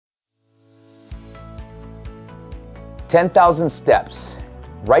10,000 steps.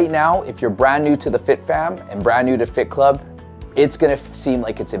 Right now, if you're brand new to the FitFam and brand new to Fit Club, it's gonna seem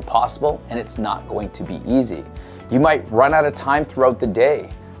like it's impossible, and it's not going to be easy. You might run out of time throughout the day,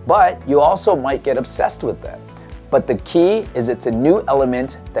 but you also might get obsessed with that. But the key is it's a new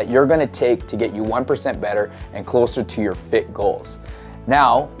element that you're gonna take to get you 1% better and closer to your fit goals.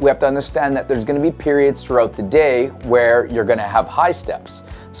 Now, we have to understand that there's gonna be periods throughout the day where you're gonna have high steps.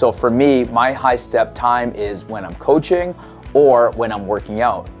 So for me, my high step time is when I'm coaching or when I'm working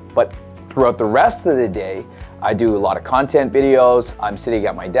out. But throughout the rest of the day, I do a lot of content videos, I'm sitting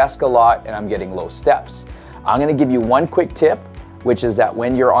at my desk a lot, and I'm getting low steps. I'm gonna give you one quick tip, which is that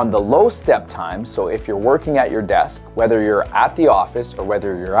when you're on the low step time, so if you're working at your desk, whether you're at the office or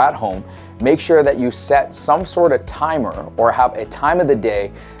whether you're at home, make sure that you set some sort of timer or have a time of the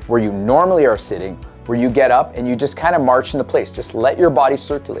day where you normally are sitting, where you get up and you just kind of march into place. Just let your body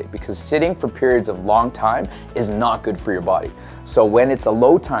circulate, because sitting for periods of long time is not good for your body. So when it's a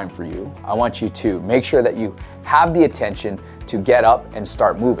low time for you, I want you to make sure that you have the attention to get up and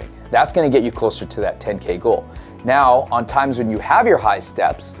start moving. That's gonna get you closer to that 10K goal. Now, on times when you have your high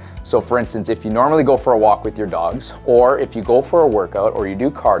steps, so for instance, if you normally go for a walk with your dogs, or if you go for a workout or you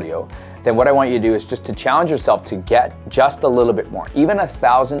do cardio, then what I want you to do is just to challenge yourself to get just a little bit more. Even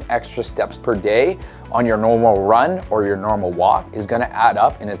 1,000 extra steps per day on your normal run or your normal walk is gonna add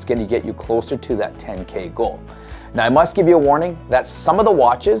up, and it's gonna get you closer to that 10K goal. Now, I must give you a warning that some of the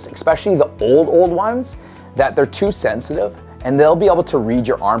watches, especially the old ones, that they're too sensitive and they'll be able to read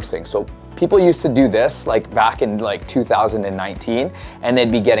your arm swing. So people used to do this like back in like 2019, and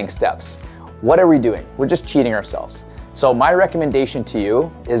they'd be getting steps. What are we doing? We're just cheating ourselves. So my recommendation to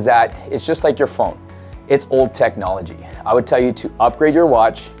you is that it's just like your phone. It's old technology. I would tell you to upgrade your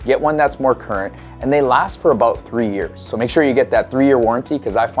watch, get one that's more current, and they last for about 3 years. So make sure you get that 3-year warranty,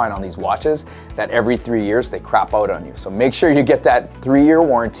 because I find on these watches that every 3 years they crap out on you. So make sure you get that 3-year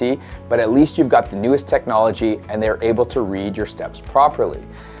warranty, but at least you've got the newest technology and they're able to read your steps properly.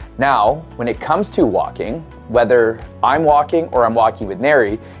 Now, when it comes to walking, whether I'm walking or I'm walking with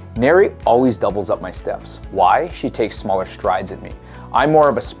Neri always doubles up my steps. Why? She takes smaller strides than me. I'm more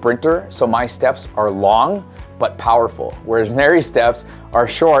of a sprinter, so my steps are long but powerful, whereas Neri's steps are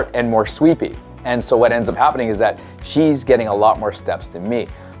short and more sweepy. And so what ends up happening is that she's getting a lot more steps than me.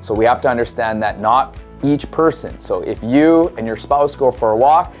 So we have to understand that not each person. So if you and your spouse go for a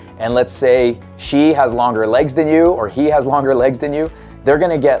walk, and let's say she has longer legs than you or he has longer legs than you, they're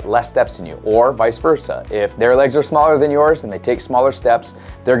gonna get less steps than you, or vice versa. If their legs are smaller than yours and they take smaller steps,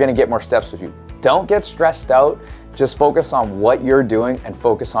 they're gonna get more steps with you. Don't get stressed out, just focus on what you're doing and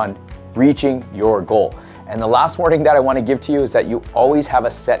focus on reaching your goal. And the last warning that I wanna give to you is that you always have a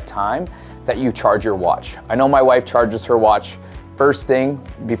set time that you charge your watch. I know my wife charges her watch first thing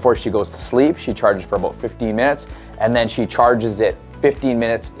before she goes to sleep. She charges for about 15 minutes, and then she charges it 15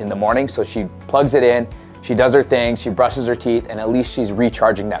 minutes in the morning. So she plugs it in, she does her thing, she brushes her teeth, and at least she's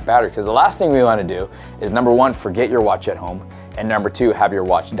recharging that battery. Because the last thing we want to do is, number one, forget your watch at home, and number two, have your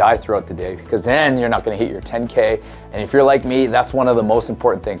watch die throughout the day, because then you're not going to hit your 10K. And if you're like me, that's one of the most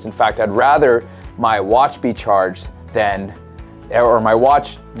important things. In fact, I'd rather my watch be charged than, or my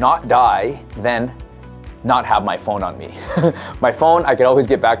watch not die than not have my phone on me. My phone, I can always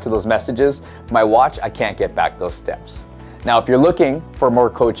get back to those messages. My watch, I can't get back those steps. Now, if you're looking for more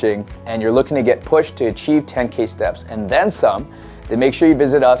coaching and you're looking to get pushed to achieve 10K steps and then some, then make sure you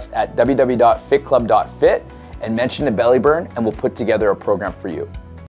visit us at www.fitclub.fit and mention the belly burn, and we'll put together a program for you.